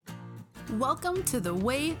Welcome to The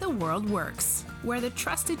Way the World Works, where the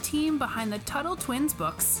trusted team behind the Tuttle Twins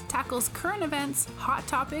books tackles current events, hot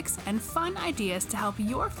topics, and fun ideas to help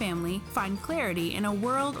your family find clarity in a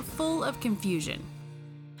world full of confusion.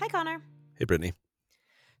 Hi, Connor. Hey, Brittany.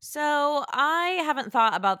 So I haven't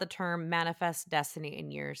thought about the term manifest destiny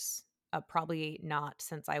in years. Probably not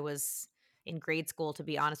since I was in grade school, to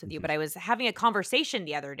be honest with you. But I was having a conversation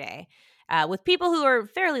the other day with people who are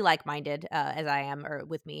fairly like-minded as I am, or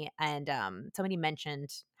with me, and somebody mentioned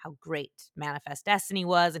how great manifest destiny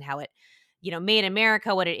was and how it, made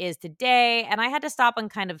America what it is today. And I had to stop and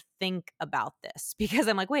kind of think about this because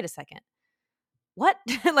I'm like, wait a second, what?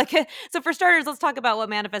 So for starters, let's talk about what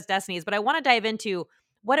manifest destiny is. But I want to dive into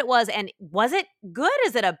what it was, and was it good?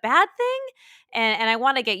 Is it a bad thing? And I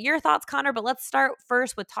want to get your thoughts, Connor. But let's start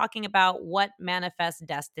first with talking about what manifest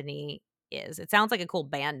destiny is. It sounds like a cool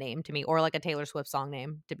band name to me, or like a Taylor Swift song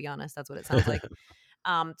name. To be honest, that's what it sounds like.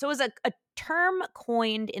 So it was a term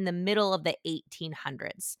coined in the middle of the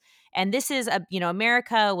 1800s, and this is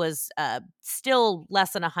America was still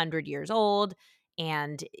less than 100 years old,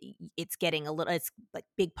 and it's getting it's like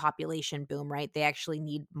big population boom, right? They actually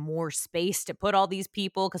need more space to put all these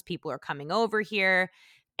people because people are coming over here,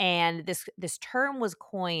 and this term was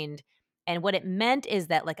coined. And what it meant is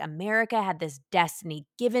that like America had this destiny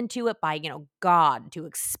given to it by, God to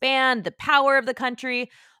expand the power of the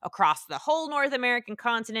country across the whole North American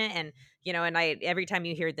continent. And, and I every time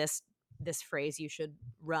you hear this phrase, you should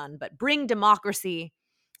run, but bring democracy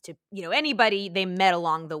to, anybody they met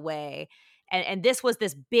along the way. And this was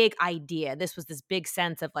this big idea. This was this big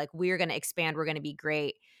sense of like, we're going to expand, we're going to be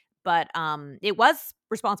great. But it was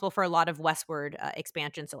responsible for a lot of westward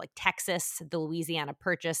expansion. So like Texas, the Louisiana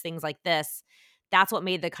Purchase, things like this. That's what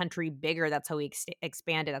made the country bigger. That's how we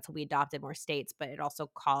expanded. That's how we adopted more states. But it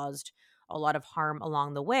also caused a lot of harm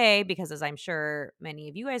along the way because, as I'm sure many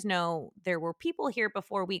of you guys know, there were people here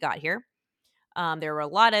before we got here. There were a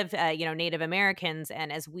lot of, Native Americans.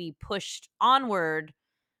 And as we pushed onward,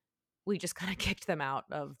 we just kind of kicked them out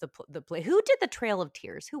of the play. Who did the Trail of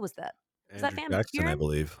Tears? Who was that? Was that Andrew Van Jackson, I Buren?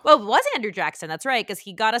 believe. Well, it was Andrew Jackson. That's right, because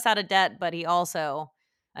he got us out of debt, but he also,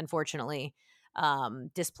 unfortunately,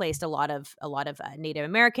 displaced a lot of Native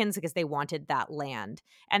Americans because they wanted that land.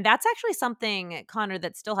 And that's actually something, Connor,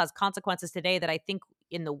 that still has consequences today that I think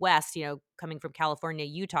in the West, coming from California,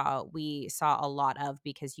 Utah, we saw a lot of,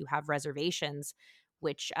 because you have reservations,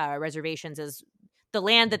 which reservations is the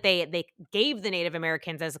land that they gave the Native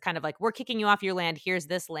Americans as kind of like, we're kicking you off your land. Here's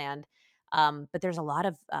this land. But there's a lot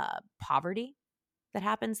of poverty that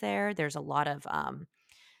happens there. There's a lot of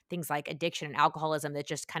things like addiction and alcoholism that's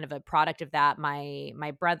just kind of a product of that. My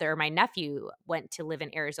nephew went to live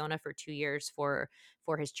in Arizona for 2 years for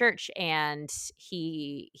his church, and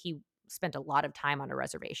he spent a lot of time on a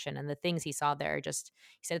reservation, and the things he saw there, just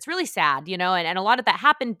he said it's really sad, and a lot of that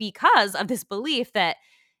happened because of this belief that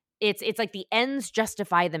it's like the ends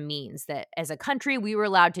justify the means, that as a country, we were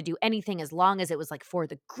allowed to do anything as long as it was like for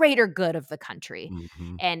the greater good of the country.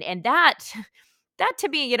 Hmm. And that that to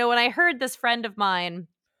me, when I heard this friend of mine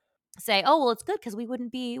say, "Oh, well, it's good because we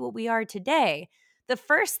wouldn't be what we are today." The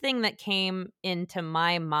first thing that came into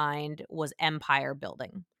my mind was empire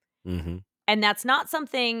building. Hmm. And that's not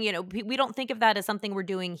something, we don't think of that as something we're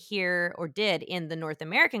doing here or did in the North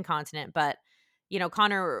American continent. But,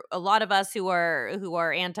 Connor, a lot of us who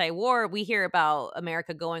are anti-war, we hear about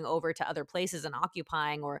America going over to other places and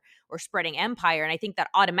occupying or spreading empire. And I think that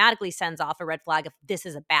automatically sends off a red flag of this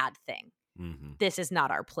is a bad thing. Hmm. This is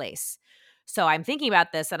not our place. So I'm thinking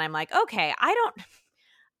about this and I'm like, okay, I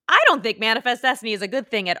don't think manifest destiny is a good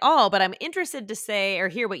thing at all, but I'm interested to say or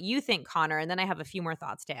hear what you think, Connor, and then I have a few more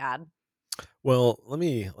thoughts to add. Well, let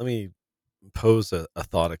me pose a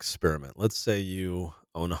thought experiment. Let's say you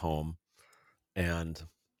own a home and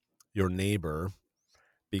your neighbor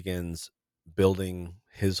begins building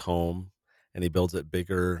his home, and he builds it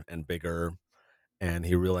bigger and bigger, and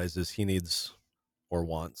he realizes he needs or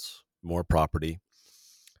wants more property.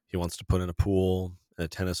 He wants to put in a pool, a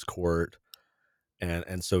tennis court,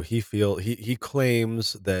 and so he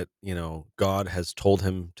claims that God has told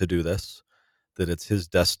him to do this, that it's his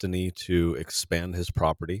destiny to expand his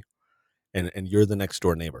property, and you're the next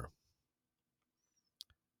door neighbor.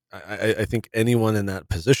 I think anyone in that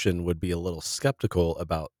position would be a little skeptical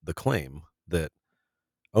about the claim that,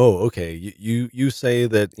 oh, okay, you say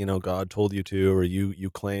that God told you to, or you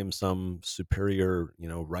claim some superior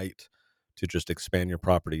right to just expand your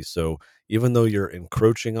property. So even though you're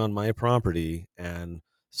encroaching on my property and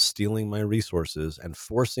stealing my resources and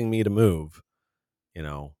forcing me to move, you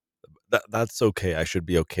know that's okay. I should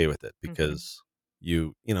be okay with it Mm-hmm. because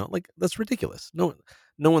like, that's ridiculous.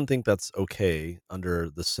 no one think that's okay under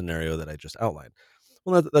the scenario that I just outlined.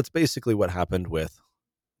 Well, that's basically what happened with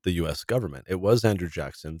the U.S. government. It was Andrew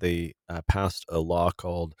Jackson. They passed a law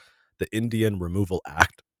called the Indian Removal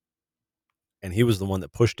Act, and he was the one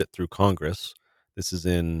that pushed it through Congress. This is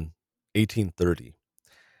in 1830.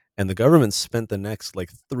 And the government spent the next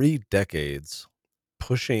like 3 decades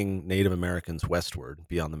pushing Native Americans westward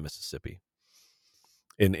beyond the Mississippi.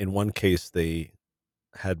 In one case, they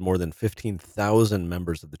had more than 15,000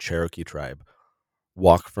 members of the Cherokee tribe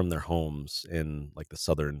walk from their homes in like the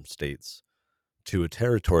southern states to a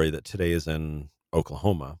territory that today is in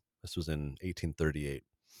Oklahoma. This was in 1838.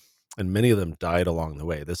 And many of them died along the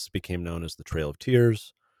way. This became known as the Trail of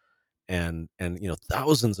Tears, and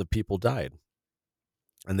thousands of people died,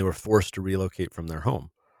 and they were forced to relocate from their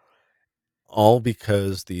home, all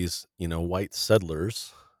because these white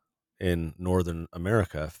settlers in Northern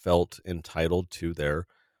America felt entitled to their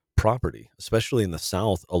property. Especially in the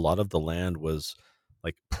South, a lot of the land was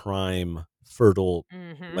like prime, fertile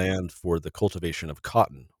Hmm. land for the cultivation of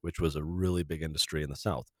cotton, which was a really big industry in the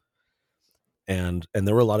South. And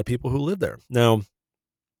there were a lot of people who lived there. Now,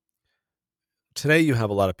 today you have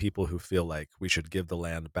a lot of people who feel like we should give the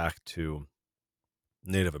land back to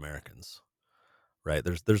Native Americans, right?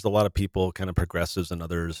 There's a lot of people, kind of progressives and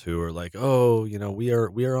others, who are like, oh, we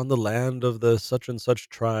are on the land of the such and such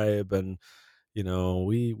tribe, and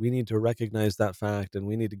we need to recognize that fact, and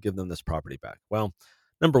we need to give them this property back. Well,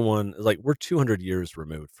 number one, like, we're 200 years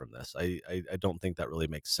removed from this. I don't think that really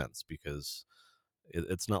makes sense, because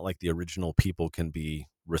it's not like the original people can be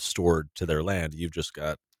restored to their land. You've just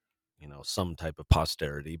got some type of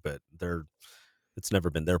posterity, but it's never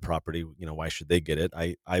been their property. Why should they get it?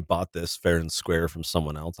 I bought this fair and square from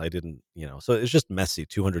someone else. I didn't, so it's just messy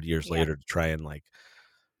 200 years Yeah. later to try and like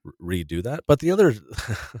redo that. But the other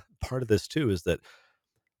part of this too is that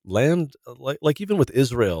land, like even with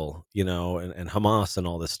Israel, and Hamas and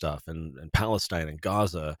all this stuff, and Palestine and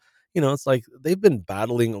Gaza, it's like they've been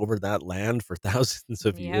battling over that land for thousands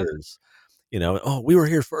of Yep. years. Oh, we were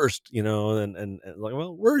here first, and like,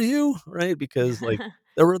 well, were you? Right? Because like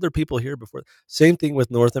there were other people here before. Same thing with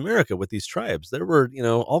North America with these tribes. There were,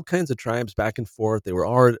 all kinds of tribes back and forth. They were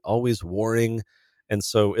always warring. And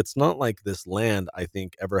so it's not like this land, I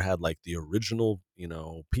think, ever had like the original,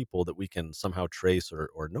 people that we can somehow trace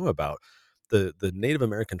or know about. The Native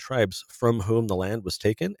American tribes from whom the land was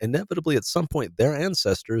taken, inevitably at some point their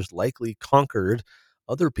ancestors likely conquered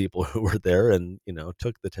other people who were there, and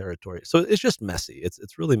took the territory. So it's just messy.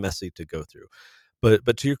 It's really messy to go through.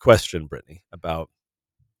 But to your question, Brittany, about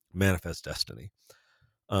manifest destiny,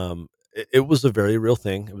 it was a very real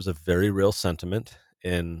thing. It was a very real sentiment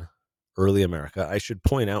in early America. I should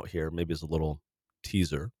point out here, maybe as a little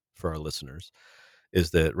teaser for our listeners,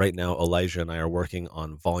 is that right now Elijah and I are working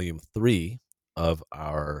on volume 3 of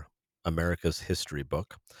our America's History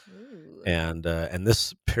book. Ooh. And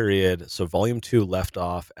this period, so volume 2 left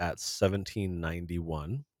off at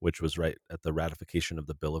 1791, which was right at the ratification of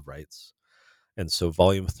the Bill of Rights. And so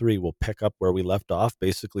volume 3 will pick up where we left off,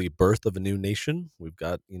 basically birth of a new nation. We've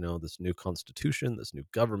got, this new constitution, this new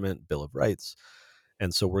government, Bill of Rights.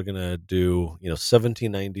 And so we're going to do,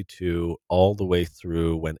 1792 all the way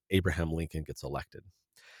through when Abraham Lincoln gets elected.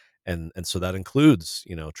 And so that includes,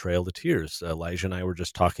 Trail of Tears. Elijah and I were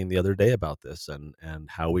just talking the other day about this, and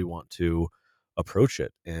how we want to approach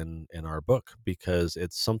it in our book, because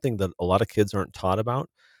it's something that a lot of kids aren't taught about.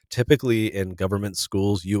 Typically in government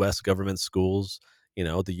schools, U.S. government schools,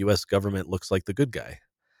 the U.S. government looks like the good guy.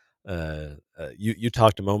 You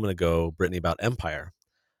talked a moment ago, Brittany, about empire.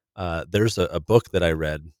 There's a book that I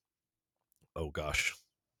read, oh gosh,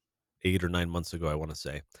 8 or 9 months ago, I want to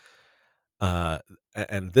say.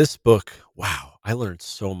 And this book, wow, I learned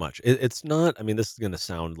so much. It's not, I mean, this is going to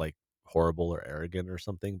sound like horrible or arrogant or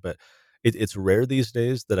something, but it's rare these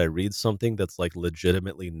days that I read something that's like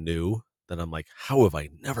legitimately new, that I'm like, how have I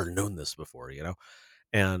never known this before,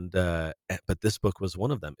 but this book was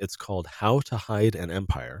one of them. It's called How to Hide an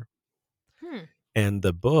Empire. Hmm. And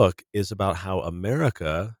the book is about how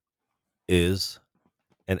America is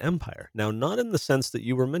an empire. Now, not in the sense that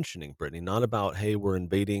you were mentioning, Brittany, not about, hey, we're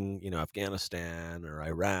invading, Afghanistan or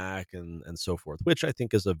Iraq and so forth, which I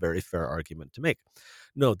think is a very fair argument to make.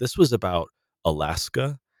 No, this was about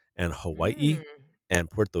Alaska and Hawaii Mm. and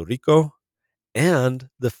Puerto Rico and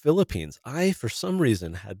the Philippines. For some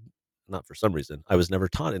reason, not for some reason, I was never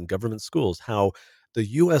taught in government schools how the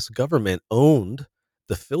US government owned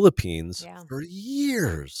the Philippines Yeah. for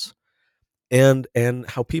years, and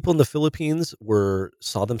how people in the Philippines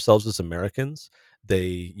saw themselves as Americans. They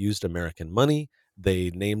used American money.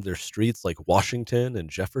 They named their streets like Washington and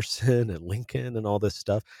Jefferson and Lincoln and all this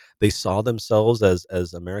stuff. They saw themselves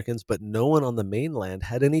as Americans, but no one on the mainland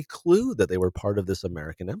had any clue that they were part of this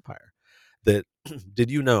American empire. That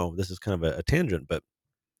did you know? This is kind of a tangent, but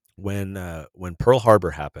when Pearl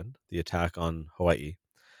Harbor happened, the attack on Hawaii,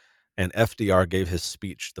 and FDR gave his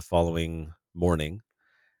speech the following morning,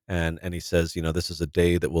 and he says, this is a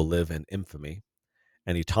day that will live in infamy,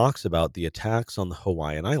 and he talks about the attacks on the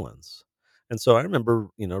Hawaiian Islands. And so I remember,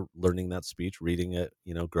 learning that speech, reading it,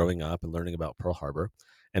 growing up and learning about Pearl Harbor,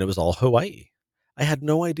 and it was all Hawaii. I had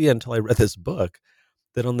no idea until I read this book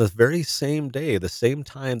that on the very same day, the same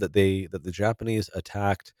time that the Japanese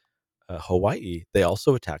attacked Hawaii, they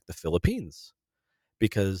also attacked the Philippines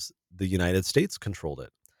because the United States controlled it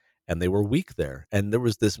and they were weak there. And there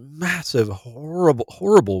was this massive, horrible,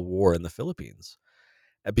 horrible war in the Philippines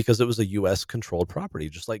because it was a U.S. controlled property,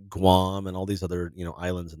 just like Guam and all these other,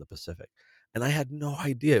 islands in the Pacific. And I had no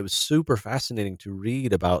idea. It was super fascinating to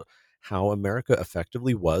read about how America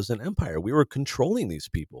effectively was an empire. We were controlling these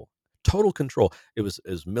people, total control. It was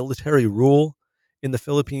military rule in the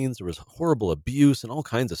Philippines. There was horrible abuse and all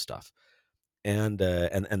kinds of stuff. And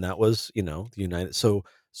that was, the United. So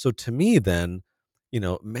to me, then,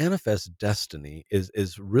 manifest destiny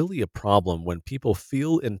is really a problem when people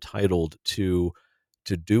feel entitled to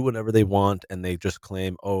do whatever they want, and they just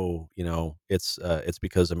claim, oh, it's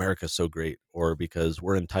because America's so great, or because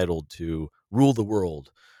we're entitled to rule the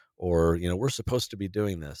world, or we're supposed to be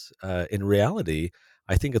doing this. In reality,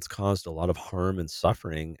 I think it's caused a lot of harm and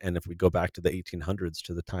suffering. And if we go back to the 1800s,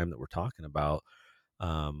 to the time that we're talking about,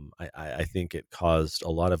 I think it caused a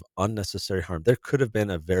lot of unnecessary harm. There could have been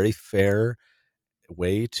a very fair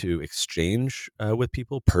way to exchange with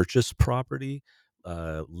people, purchase property,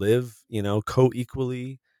 live,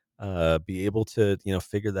 co-equally, be able to,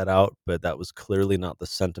 figure that out. But that was clearly not the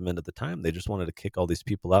sentiment at the time. They just wanted to kick all these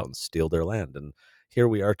people out and steal their land. And here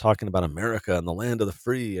we are talking about America and the land of the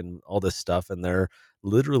free and all this stuff, and they're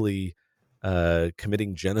literally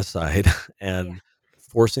committing genocide Yeah. and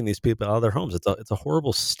forcing these people out of their homes. It's a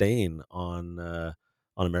horrible stain on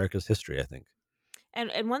America's history, I think.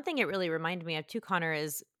 And one thing it really reminded me of too, Connor,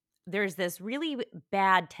 is there's this really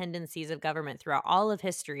bad tendencies of government throughout all of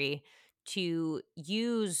history to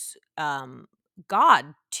use God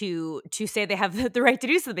to say they have the right to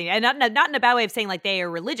do something, and not in a bad way of saying like they are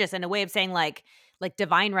religious, in a way of saying like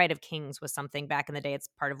divine right of kings was something back in the day. It's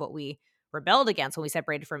part of what we rebelled against when we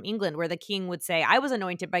separated from England, where the king would say, "I was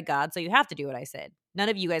anointed by God, so you have to do what I said. None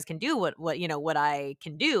of you guys can do what I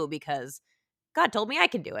can do because God told me I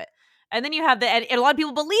can do it." And then you have and a lot of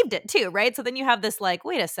people believed it too, right? So then you have this like,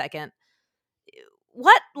 wait a second,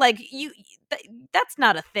 what? Like that's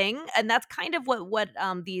not a thing, and that's kind of what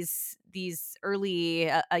these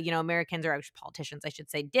early Americans, or actually politicians, I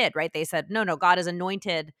should say, did, right? They said, no, God has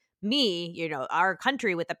anointed me, our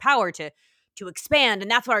country, with the power to expand,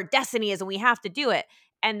 and that's what our destiny is, and we have to do it.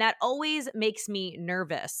 And that always makes me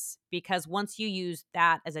nervous, because once you use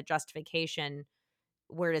that as a justification,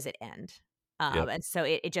 where does it end? Yep. And so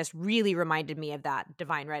it just really reminded me of that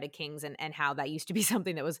divine right of kings, and how that used to be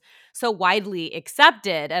something that was so widely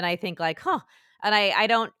accepted. And I think like, and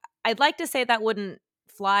I'd like to say that wouldn't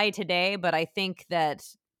fly today, but I think that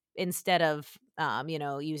instead of,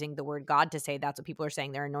 using the word God to say that's what people are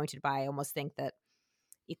saying they're anointed by, I almost think that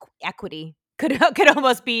equity could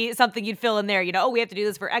almost be something you'd fill in there, oh, we have to do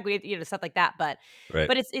this for equity, stuff like that. But Right.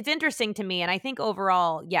 it's interesting to me, and I think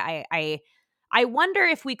overall, yeah, I wonder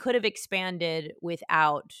if we could have expanded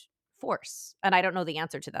without force. And I don't know the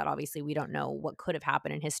answer to that. Obviously, we don't know what could have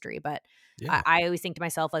happened in history, but Yeah. I always think to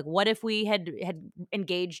myself, like, what if we had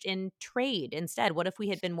engaged in trade instead? What if we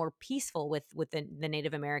had been more peaceful with the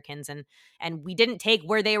Native Americans, and we didn't take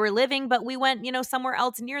where they were living, but we went, somewhere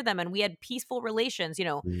else near them, and we had peaceful relations,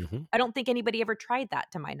 Hmm. I don't think anybody ever tried that,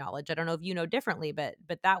 to my knowledge. I don't know if you know differently, but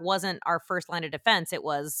that wasn't our first line of defense. It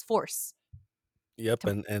was force. Yep,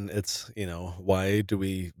 and it's, why do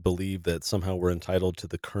we believe that somehow we're entitled to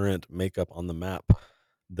the current makeup on the map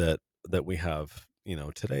that we have,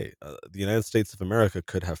 today? The United States of America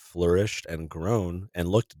could have flourished and grown and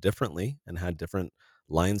looked differently and had different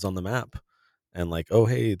lines on the map. And like, oh,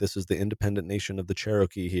 hey, this is the independent nation of the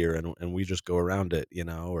Cherokee here, and we just go around it,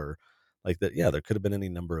 or like that. Yeah, there could have been any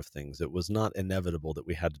number of things. It was not inevitable that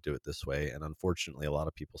we had to do it this way, and unfortunately, a lot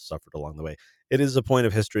of people suffered along the way. It is a point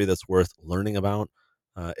of history that's worth learning about,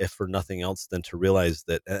 if for nothing else than to realize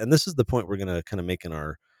that. And this is the point we're going to kind of make in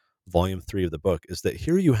our volume 3 of the book, is that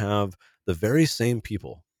here you have the very same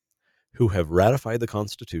people who have ratified the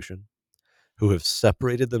Constitution, who have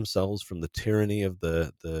separated themselves from the tyranny of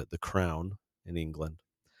the crown in England,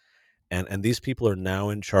 And these people are now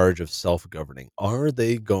in charge of self-governing. Are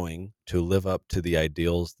they going to live up to the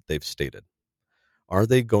ideals that they've stated? Are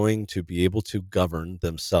they going to be able to govern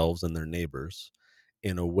themselves and their neighbors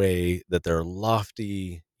in a way that their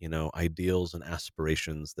lofty, ideals and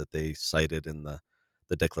aspirations that they cited in the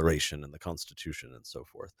Declaration and the Constitution and so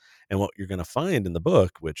forth? And what you're going to find in the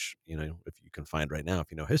book, which, if you can find right now,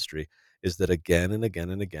 if you know history, is that again and again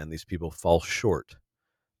and again, these people fall short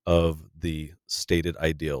of the stated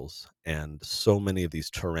ideals, and so many of these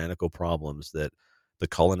tyrannical problems that the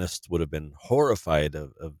colonists would have been horrified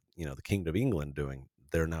of the Kingdom of England doing,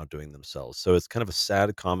 they're now doing themselves. So it's kind of a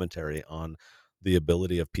sad commentary on the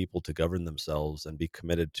ability of people to govern themselves and be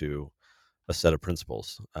committed to a set of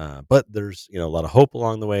principles. But there's a lot of hope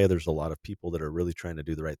along the way. There's a lot of people that are really trying to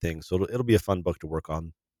do the right thing. So it'll be a fun book to work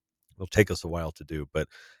on. It'll take us a while to do, but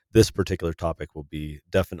this particular topic will be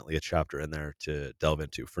definitely a chapter in there to delve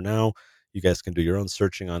into. For now, you guys can do your own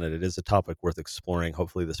searching on it. It is a topic worth exploring.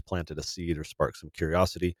 Hopefully this planted a seed or sparked some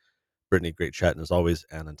curiosity. Brittany, great chatting as always.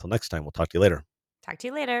 And until next time, we'll talk to you later. Talk to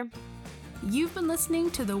you later. You've been listening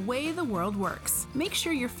to The Way the World Works. Make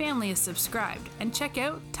sure your family is subscribed and check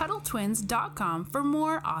out TuttleTwins.com for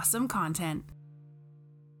more awesome content.